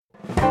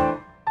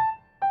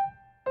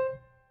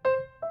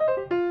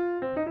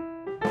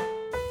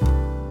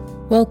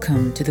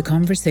Welcome to the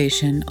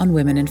conversation on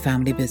women in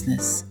family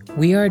business.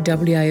 We are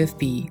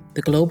WIFB,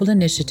 the global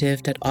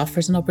initiative that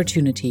offers an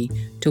opportunity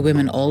to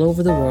women all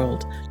over the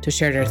world to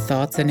share their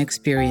thoughts and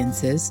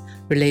experiences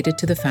related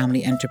to the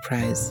family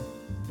enterprise.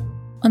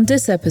 On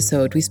this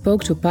episode, we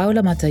spoke to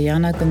Paola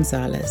Matallana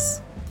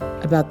González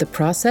about the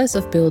process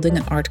of building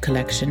an art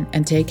collection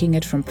and taking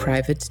it from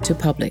private to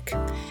public,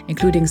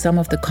 including some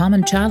of the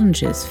common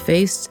challenges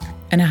faced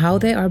and how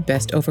they are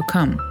best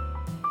overcome.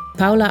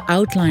 Paola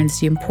outlines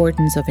the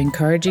importance of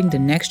encouraging the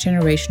next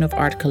generation of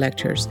art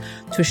collectors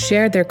to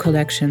share their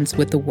collections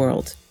with the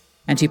world,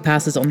 and she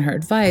passes on her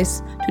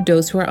advice to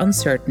those who are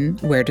uncertain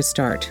where to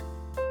start.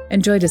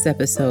 Enjoy this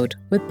episode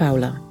with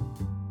Paola.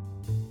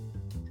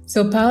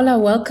 So Paola,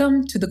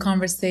 welcome to the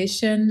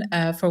conversation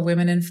for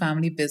women in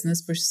family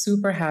business. We're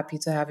super happy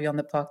to have you on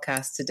the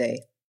podcast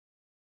today.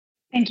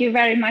 Thank you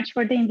very much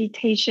for the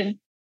invitation.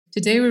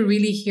 Today, we're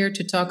really here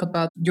to talk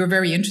about your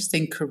very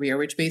interesting career,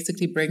 which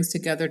basically brings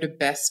together the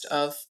best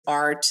of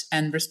art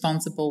and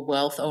responsible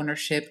wealth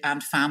ownership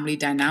and family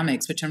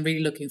dynamics, which I'm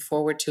really looking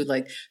forward to,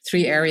 like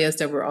three areas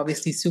that we're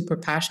obviously super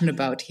passionate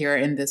about here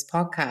in this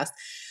podcast.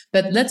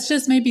 But let's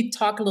just maybe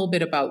talk a little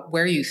bit about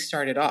where you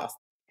started off.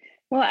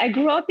 Well, I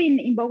grew up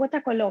in Bogota,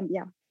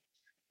 Colombia,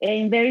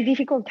 in very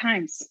difficult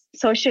times,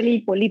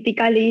 socially,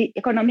 politically,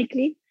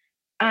 economically.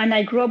 And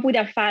I grew up with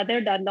a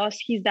father that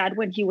lost his dad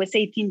when he was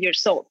 18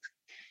 years old.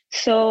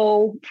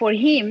 So for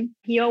him,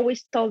 he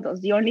always told us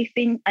the only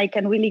thing I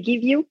can really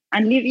give you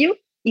and leave you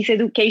is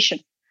education.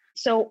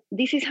 So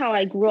this is how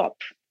I grew up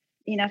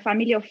in a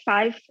family of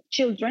 5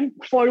 children,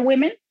 4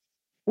 women.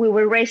 We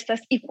were raised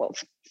as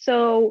equals.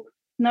 So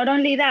not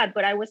only that,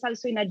 but I was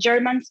also in a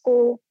German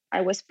school.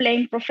 I was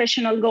playing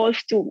professional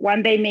golf to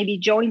one day maybe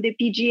join the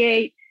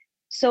PGA.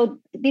 So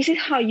this is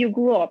how you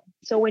grew up.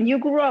 So when you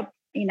grew up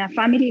in a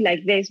family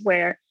like this,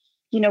 where,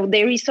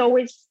 there is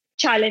always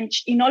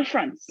challenge in all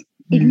fronts,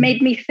 it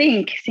made me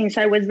think since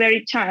I was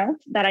very child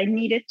that I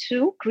needed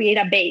to create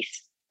a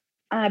base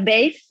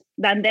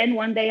that then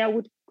one day I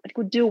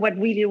could do what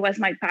really was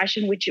my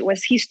passion, which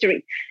was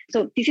history.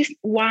 So this is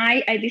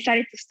why I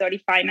decided to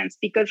study finance,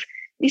 because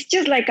it's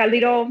just like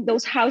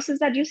those houses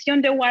that you see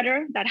on the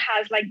water that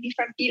has like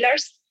different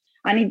pillars,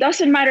 and it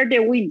doesn't matter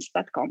the winds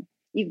that come.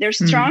 If they're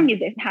strong,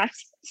 if they have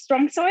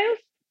strong soil,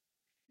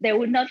 they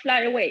will not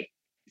fly away.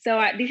 So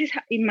this is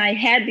in my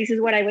head, this is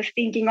what I was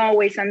thinking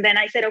always. And then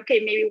I said, okay,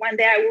 maybe one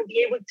day I will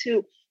be able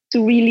to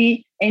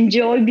really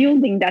enjoy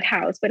building that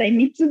house, but I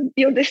need to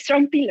build a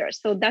strong pillar.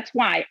 So that's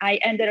why I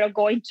ended up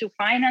going to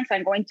finance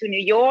and going to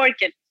New York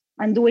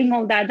and doing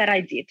all that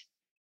I did.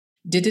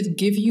 Did it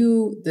give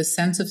you the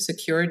sense of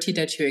security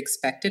that you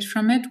expected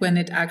from it when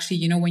it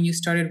actually, when you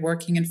started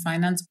working in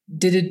finance?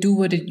 Did it do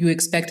what you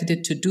expected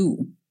it to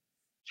do?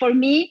 For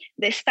me,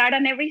 the start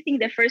and everything,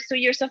 the first 2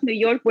 years of New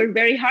York were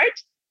very hard.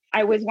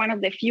 I was one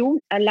of the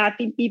few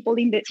Latin people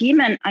in the team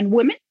and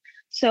women.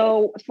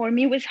 So for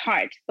me, it was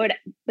hard. But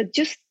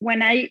just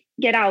when I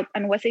get out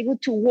and was able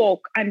to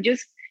walk and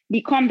just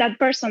become that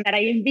person that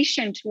I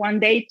envisioned one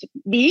day to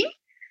be,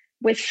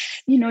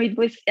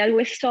 I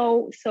was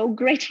so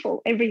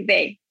grateful every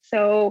day.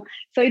 So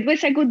it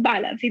was a good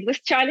balance. It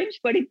was challenge,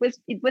 but it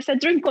was a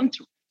dream come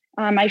true.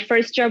 My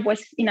first job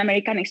was in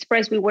American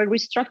Express. We were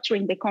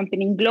restructuring the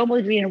company in global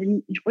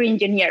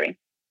re-engineering.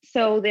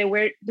 So they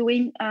were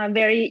doing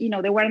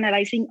they were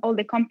analyzing all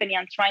the company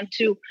and trying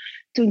to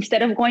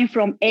instead of going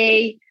from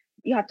A,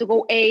 you have to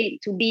go A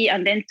to B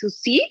and then to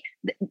C.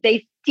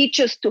 They teach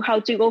us to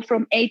how to go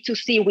from A to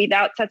C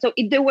without that. So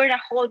there were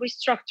a whole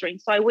restructuring.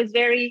 So I was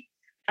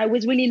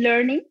really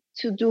learning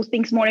to do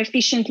things more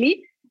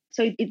efficiently.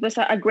 So it was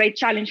a great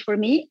challenge for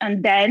me.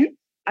 And then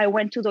I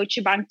went to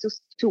Deutsche Bank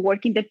to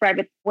work in the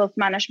private wealth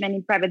management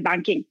in private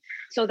banking.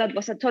 So that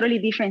was a totally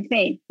different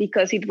thing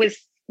because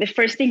the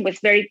first thing was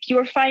very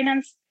pure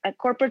finance,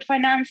 corporate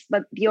finance,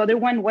 but the other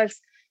one was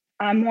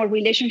more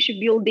relationship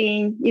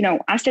building,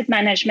 asset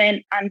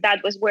management. And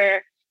that was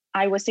where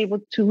I was able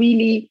to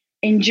really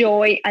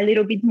enjoy a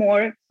little bit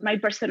more my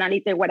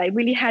personality, what I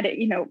really had,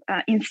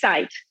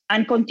 inside,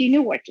 and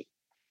continue working.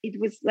 It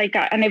was like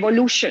an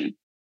evolution.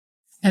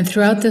 And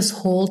throughout this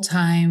whole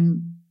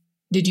time,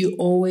 did you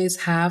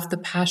always have the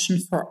passion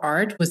for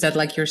art? Was that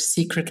like your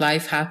secret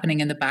life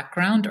happening in the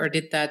background, or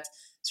did that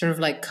sort of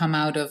like come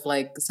out of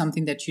like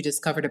something that you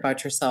discovered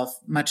about yourself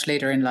much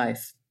later in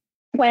life?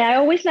 Well, I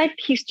always liked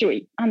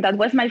history, and that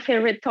was my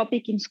favorite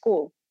topic in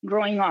school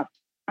growing up.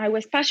 I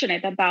was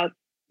passionate about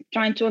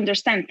trying to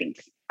understand things,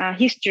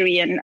 history.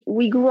 And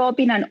we grew up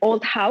in an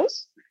old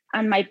house,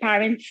 and my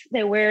parents,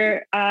 they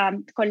were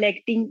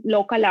collecting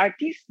local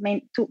artists,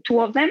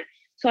 two of them.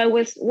 So I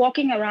was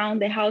walking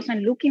around the house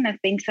and looking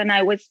at things, and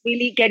I was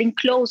really getting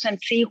close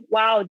and see,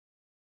 wow,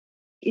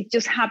 it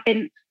just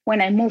happened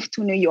when I moved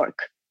to New York.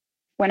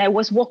 When I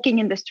was walking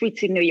in the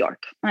streets in New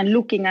York and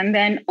looking, and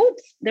then,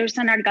 oops, there's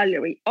an art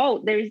gallery.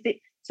 Oh, there is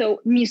so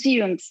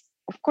museums.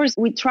 Of course,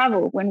 we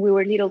travel when we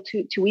were little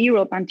to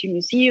Europe and to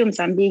museums,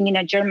 and being in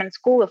a German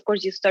school, of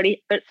course, you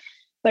study. But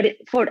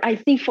I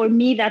think for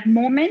me, that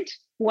moment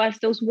was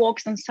those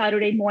walks on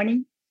Saturday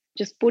morning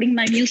just putting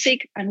my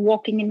music and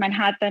walking in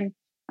Manhattan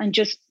and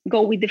just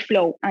go with the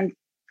flow and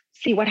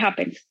see what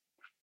happens.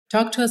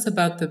 Talk to us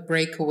about the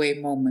breakaway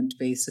moment,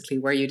 basically,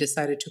 where you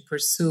decided to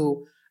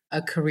pursue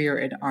a career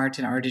in art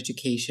and art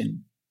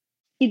education.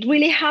 It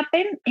really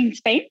happened in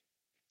Spain.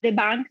 The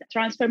bank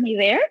transferred me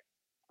there,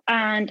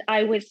 and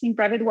I was in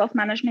private wealth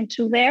management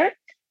too there.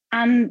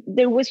 And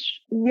there was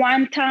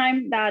one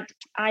time that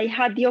I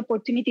had the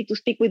opportunity to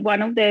speak with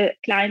one of the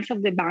clients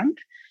of the bank,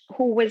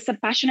 who was a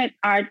passionate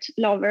art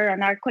lover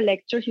and art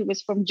collector. He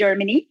was from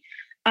Germany.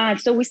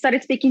 So we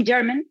started speaking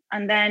German,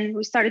 and then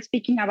we started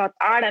speaking about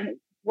art and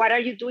what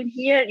are you doing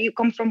here? You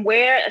come from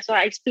where? So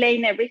I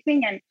explained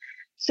everything. And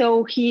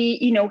so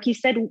he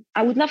said,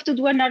 I would love to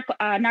do an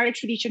art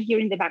exhibition here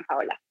in the bank,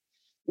 Paola.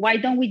 Why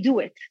don't we do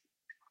it?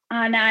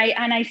 And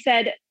I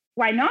said,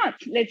 why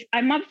not?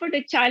 I'm up for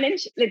the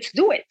challenge. Let's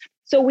do it.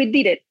 So we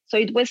did it. So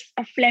it was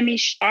a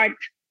Flemish art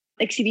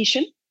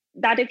exhibition.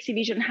 That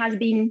exhibition has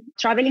been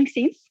traveling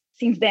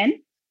since then,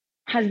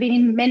 has been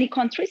in many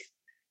countries.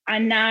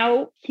 And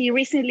now he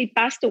recently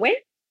passed away,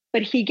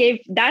 but he gave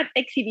that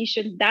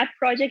exhibition, that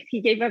project,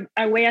 he gave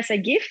away as a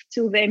gift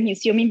to the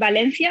museum in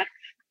Valencia.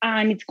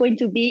 And it's going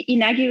to be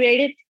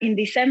inaugurated in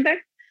December.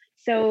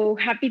 So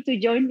happy to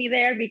join me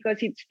there,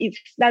 because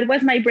that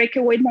was my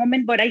breakaway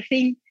moment. But I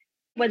think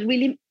what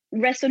really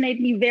resonated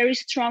me very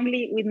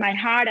strongly with my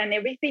heart and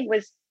everything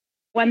was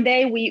one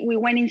day we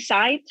went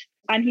inside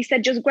and he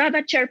said, just grab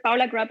a chair,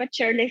 Paola, grab a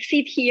chair. Let's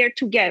sit here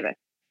together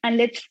and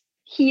let's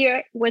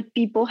hear what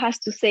people has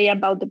to say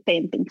about the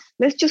paintings.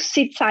 Let's just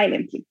sit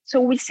silently. So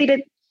we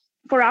seated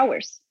for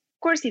hours.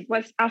 Of course, it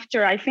was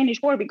after I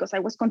finished work because I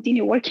was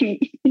continue working,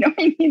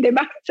 in the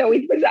bank. So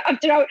it was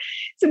after hours.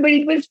 So, but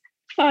it was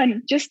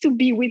fun just to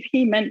be with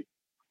him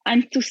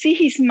and to see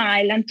his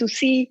smile and to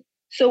see.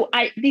 So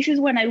this is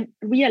when I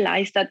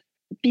realized that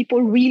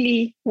people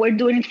really were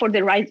doing it for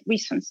the right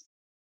reasons.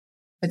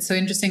 What's so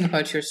interesting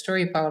about your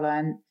story, Paola,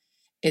 and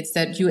it's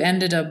that you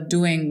ended up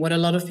doing what a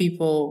lot of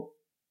people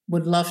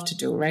would love to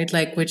do, right?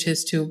 Like, which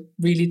is to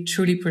really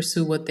truly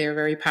pursue what they're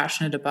very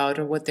passionate about,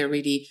 or what they're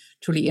really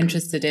truly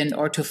interested in,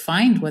 or to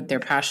find what they're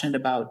passionate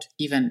about,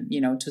 even,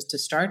 just to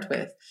start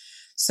with.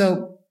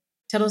 So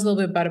tell us a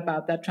little bit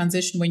about that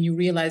transition when you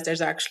realized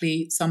there's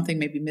actually something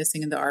maybe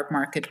missing in the art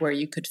market where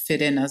you could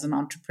fit in as an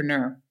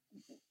entrepreneur.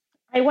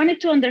 I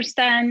wanted to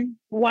understand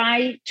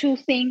why two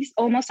things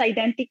almost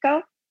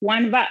identical,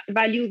 one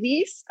value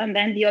this and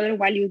then the other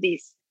value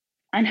this,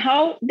 and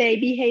how they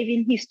behave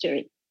in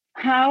history.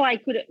 How I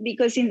could,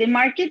 because in the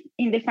market,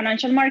 in the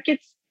financial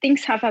markets,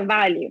 things have a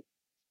value.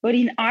 But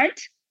in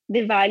art,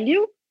 the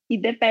value,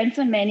 it depends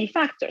on many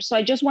factors. So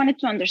I just wanted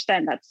to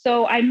understand that.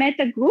 So I met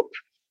a group.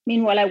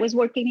 Meanwhile, I was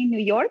working in New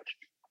York,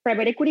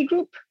 private equity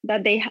group,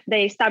 that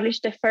they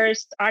established the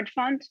first art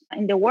fund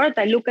in the world.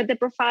 I look at the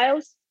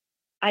profiles.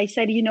 I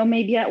said,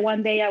 maybe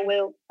one day I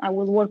will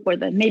work for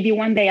them. Maybe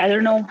one day, I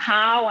don't know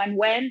how and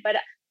when, but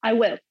I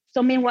will.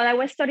 So meanwhile, I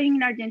was studying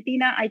in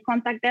Argentina. I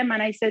contacted them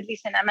and I said,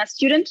 listen, I'm a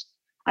student.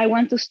 I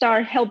want to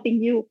start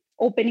helping you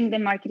opening the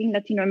market in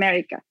Latin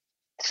America.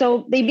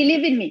 So they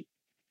believe in me.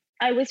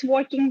 I was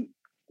working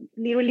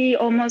literally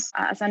almost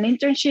as an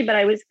internship, but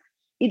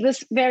it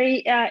was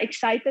very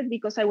excited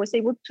because I was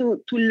able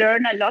to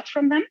learn a lot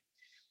from them,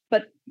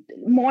 but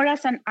more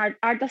as an art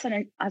as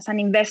an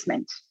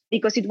investment,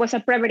 because it was a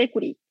private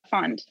equity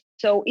fund.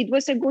 So it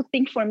was a good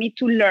thing for me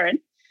to learn.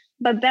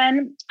 But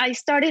then I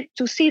started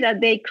to see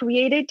that they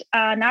created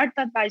an art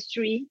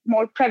advisory,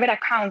 more private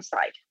account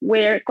side,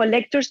 where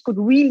collectors could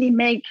really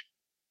make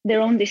their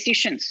own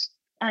decisions.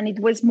 And it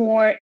was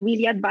more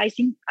really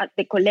advising at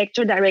the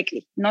collector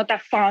directly, not a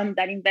fund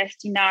that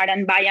invests in art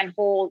and buy and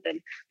hold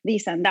and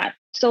this and that.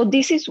 So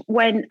this is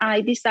when I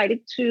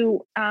decided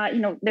to,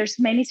 there's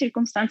many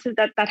circumstances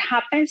that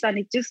happens, and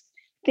it just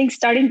things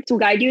starting to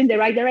guide you in the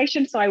right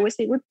direction. So I was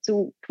able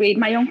to create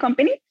my own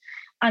company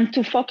and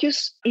to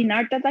focus in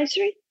art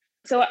advisory.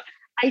 So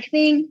I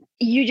think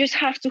you just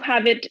have to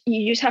have it.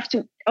 You just have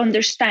to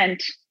understand,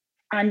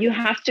 and you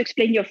have to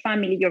explain your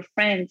family, your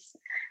friends,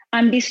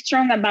 and be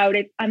strong about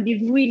it and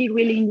be really,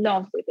 really in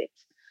love with it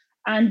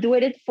and do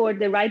it for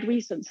the right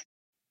reasons.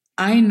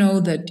 I know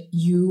that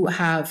you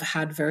have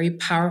had very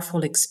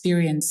powerful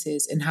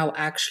experiences in how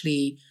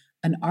actually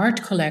an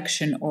art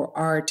collection or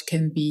art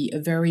can be a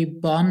very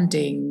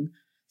bonding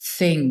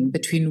thing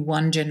between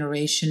one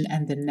generation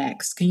and the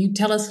next. Can you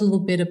tell us a little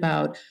bit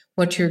about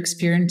what your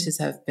experiences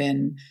have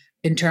been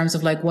in terms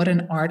of like what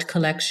an art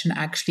collection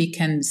actually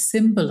can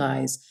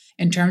symbolize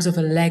in terms of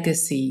a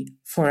legacy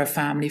for a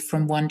family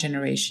from one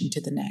generation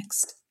to the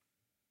next?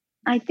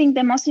 I think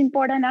the most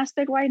important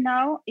aspect right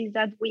now is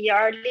that we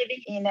are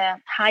living in a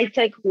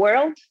high-tech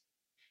world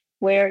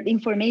where the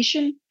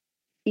information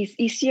is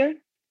easier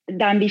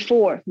than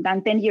before,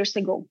 than 10 years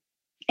ago.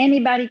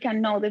 Anybody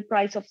can know the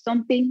price of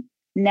something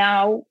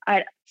now.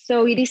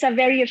 So it is a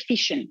very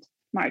efficient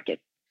market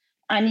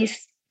and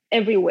it's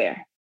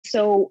everywhere.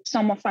 So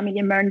some of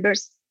family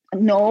members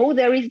know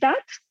there is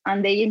that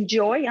and they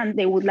enjoy and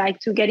they would like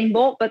to get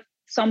involved, but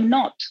some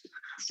not.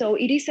 So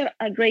it is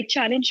a great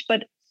challenge,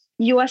 but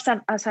You as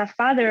a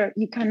father,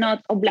 you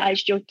cannot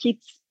oblige your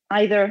kids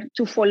either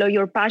to follow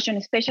your passion,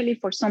 especially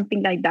for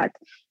something like that.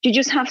 You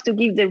just have to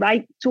give the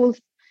right tools,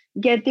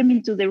 get them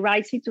into the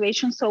right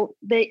situation so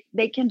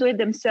they can do it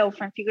themselves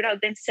and figure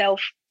out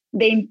themselves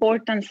the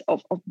importance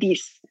of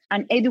this.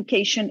 And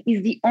education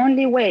is the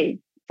only way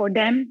for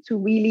them to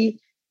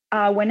really,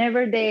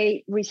 whenever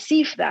they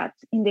receive that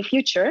in the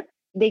future,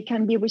 they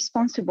can be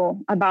responsible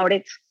about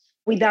it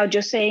without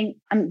just saying,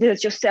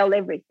 let's just sell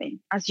everything.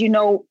 As you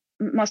know,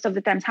 most of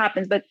the times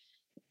happens, but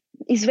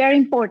it's very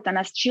important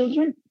as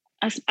children,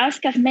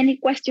 ask as many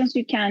questions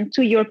you can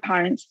to your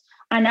parents,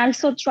 and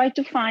also try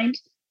to find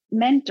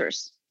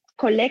mentors,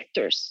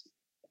 collectors,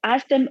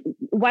 ask them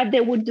what they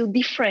would do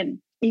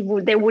different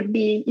if they would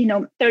be,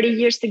 30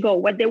 years ago,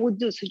 what they would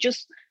do. So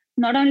just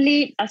not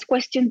only ask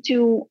questions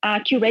to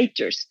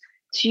curators,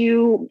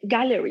 to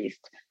galleries,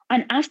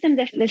 and ask them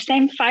the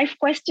same 5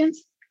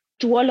 questions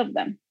to all of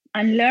them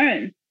and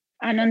learn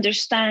and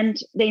understand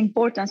the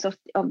importance of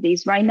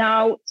this. Right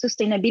now,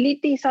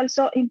 sustainability is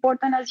also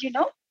important, as you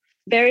know,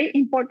 very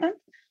important.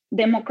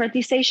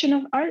 Democratization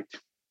of art.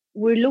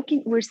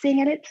 We're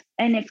seeing it,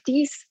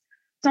 NFTs.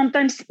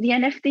 Sometimes the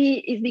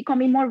NFT is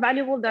becoming more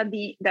valuable than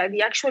the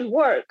actual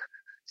work.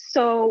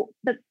 So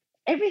that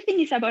everything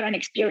is about an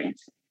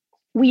experience.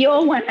 We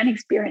all want an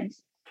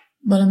experience.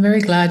 Well, I'm very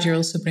glad you're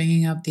also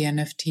bringing up the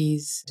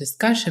NFTs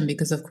discussion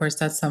because, of course,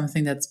 that's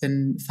something that's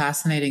been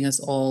fascinating us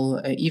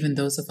all, even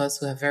those of us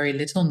who have very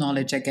little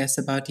knowledge, I guess,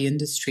 about the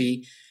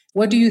industry.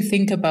 What do you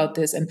think about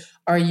this? And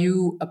are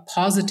you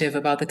positive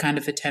about the kind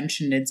of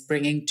attention it's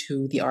bringing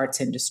to the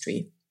arts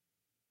industry?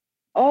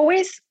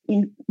 Always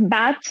in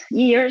bad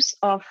years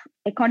of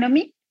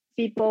economy,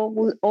 people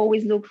will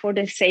always look for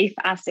the safe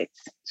assets.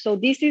 So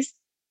this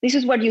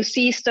is what you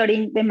see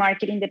studying the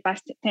market in the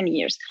past 10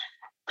 years.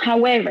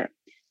 However,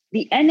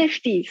 the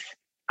NFTs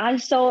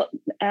also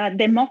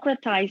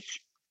democratize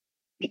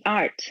the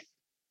art.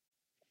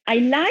 I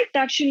liked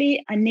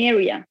actually an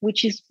area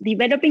which is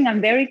developing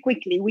and very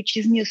quickly, which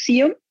is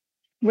museum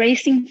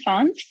raising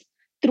funds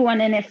through an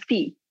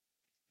NFT.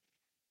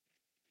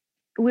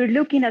 We're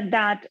looking at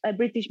that at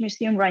British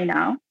Museum right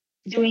now,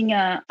 doing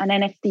an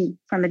NFT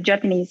from a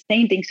Japanese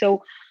painting.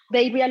 So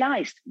they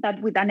realized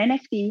that with an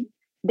NFT,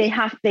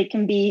 they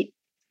can be,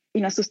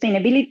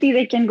 sustainability,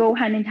 they can go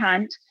hand in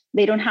hand.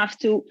 They don't have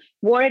to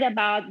worry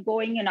about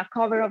going on a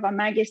cover of a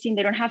magazine.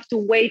 They don't have to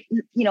wait,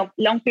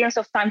 long periods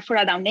of time for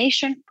a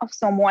donation of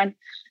someone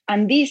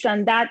and this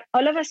and that.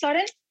 All of a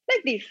sudden,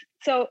 like this.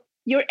 So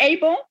you're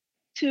able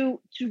to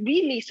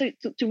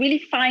really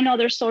find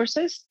other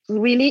sources, to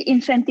really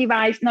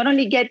incentivize, not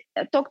only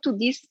talk to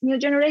this new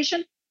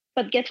generation,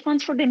 but get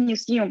funds for the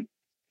museum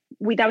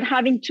without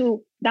having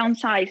to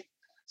downsize.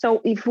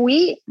 So if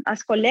we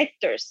as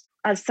collectors,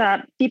 as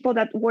people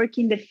that work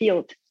in the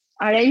field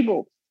are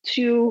able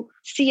to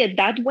see it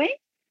that way,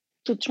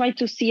 to try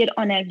to see it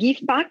on a give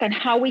back and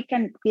how we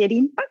can create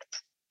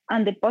impact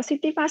and the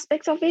positive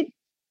aspects of it.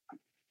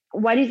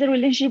 What is the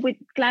relationship with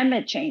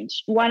climate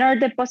change? What are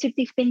the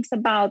positive things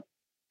about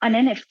an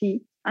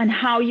NFT and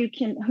how you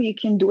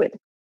can do it?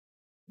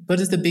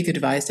 What is the big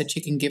advice that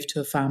you can give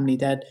to a family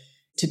that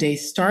today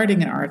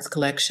starting an arts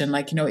collection,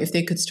 if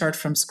they could start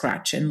from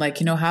scratch and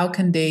how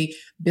can they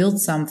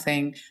build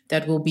something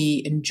that will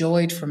be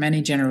enjoyed for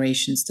many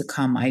generations to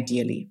come,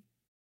 ideally?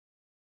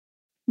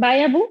 Buy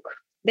a book,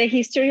 The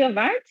History of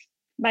Art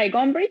by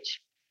Gombrich.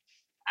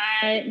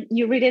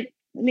 You read it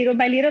little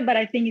by little, but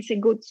I think it's a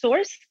good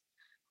source.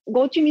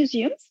 Go to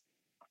museums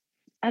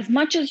as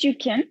much as you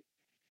can.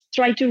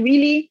 Try to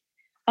really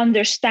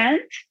understand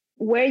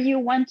where you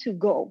want to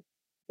go.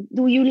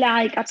 Do you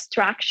like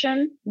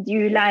abstraction? Do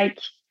you like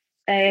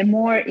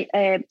more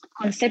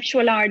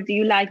conceptual art? Do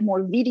you like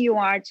more video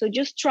art? So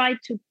just try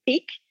to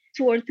pick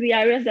 2 or 3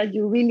 areas that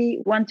you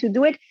really want to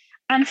do it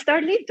and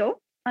start little.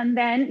 And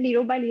then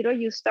little by little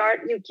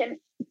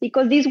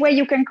because this way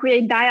you can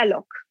create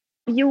dialogue.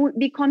 You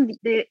become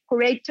the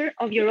curator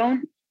of your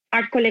own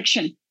art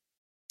collection.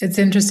 It's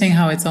interesting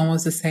how it's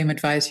almost the same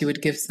advice you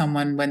would give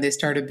someone when they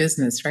start a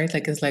business, right?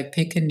 It's like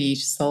pick a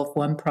niche, solve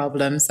one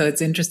problem. So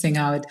it's interesting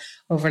how it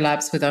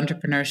overlaps with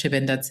entrepreneurship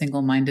and that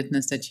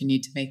single-mindedness that you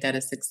need to make that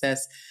a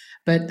success.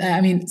 But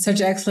such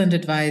excellent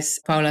advice,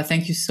 Paola.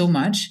 Thank you so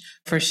much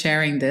for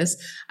sharing this.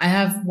 I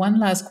have one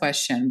last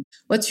question.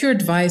 What's your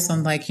advice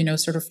on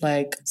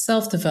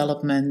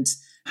self-development,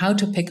 how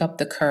to pick up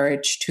the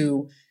courage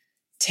to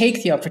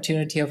take the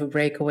opportunity of a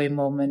breakaway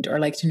moment or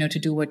to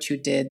do what you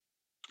did?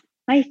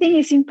 I think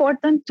it's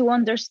important to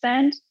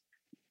understand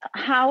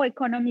how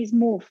economies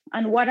move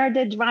and what are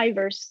the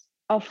drivers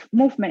of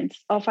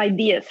movements, of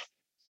ideas.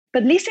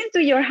 But listen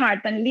to your heart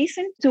and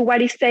listen to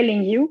what is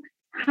telling you.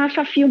 Have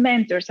a few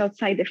mentors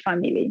outside the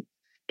family,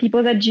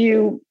 people that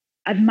you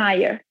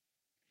admire,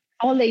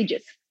 all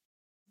ages.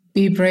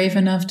 Be brave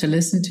enough to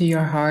listen to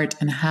your heart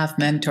and have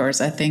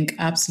mentors. I think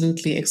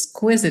absolutely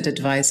exquisite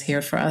advice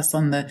here for us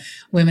on the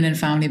Women in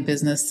Family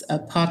Business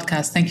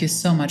podcast. Thank you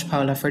so much,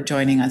 Paola, for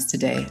joining us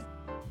today.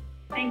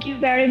 Thank you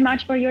very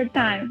much for your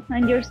time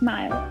and your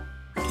smile.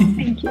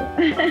 Thank you.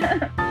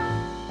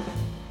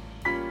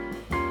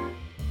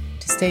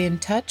 stay in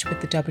touch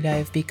with the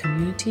WIFB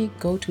community,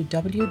 go to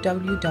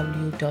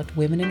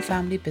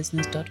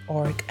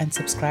www.womenandfamilybusiness.org and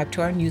subscribe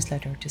to our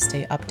newsletter to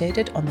stay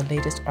updated on the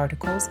latest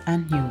articles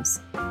and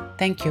news.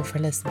 Thank you for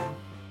listening.